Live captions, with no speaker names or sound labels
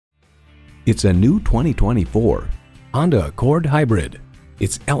It's a new 2024 Honda Accord Hybrid.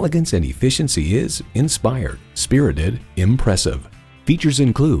 Its elegance and efficiency is inspired, spirited, impressive. Features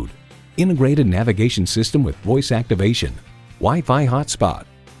include integrated navigation system with voice activation, Wi-Fi hotspot,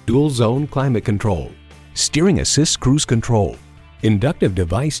 dual zone climate control, steering assist cruise control, inductive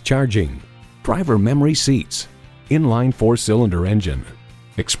device charging, driver memory seats, inline 4-cylinder engine,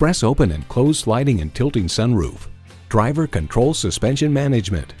 express open and closed sliding and tilting sunroof, driver control suspension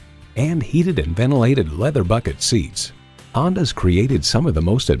management, and heated and ventilated leather bucket seats. Honda's created some of the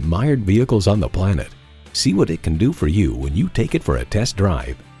most admired vehicles on the planet. See what it can do for you when you take it for a test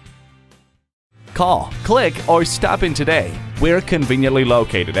drive. Call, click, or stop in today. We're conveniently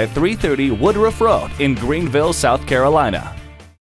located at 330 Woodruff Road in Greenville, South Carolina.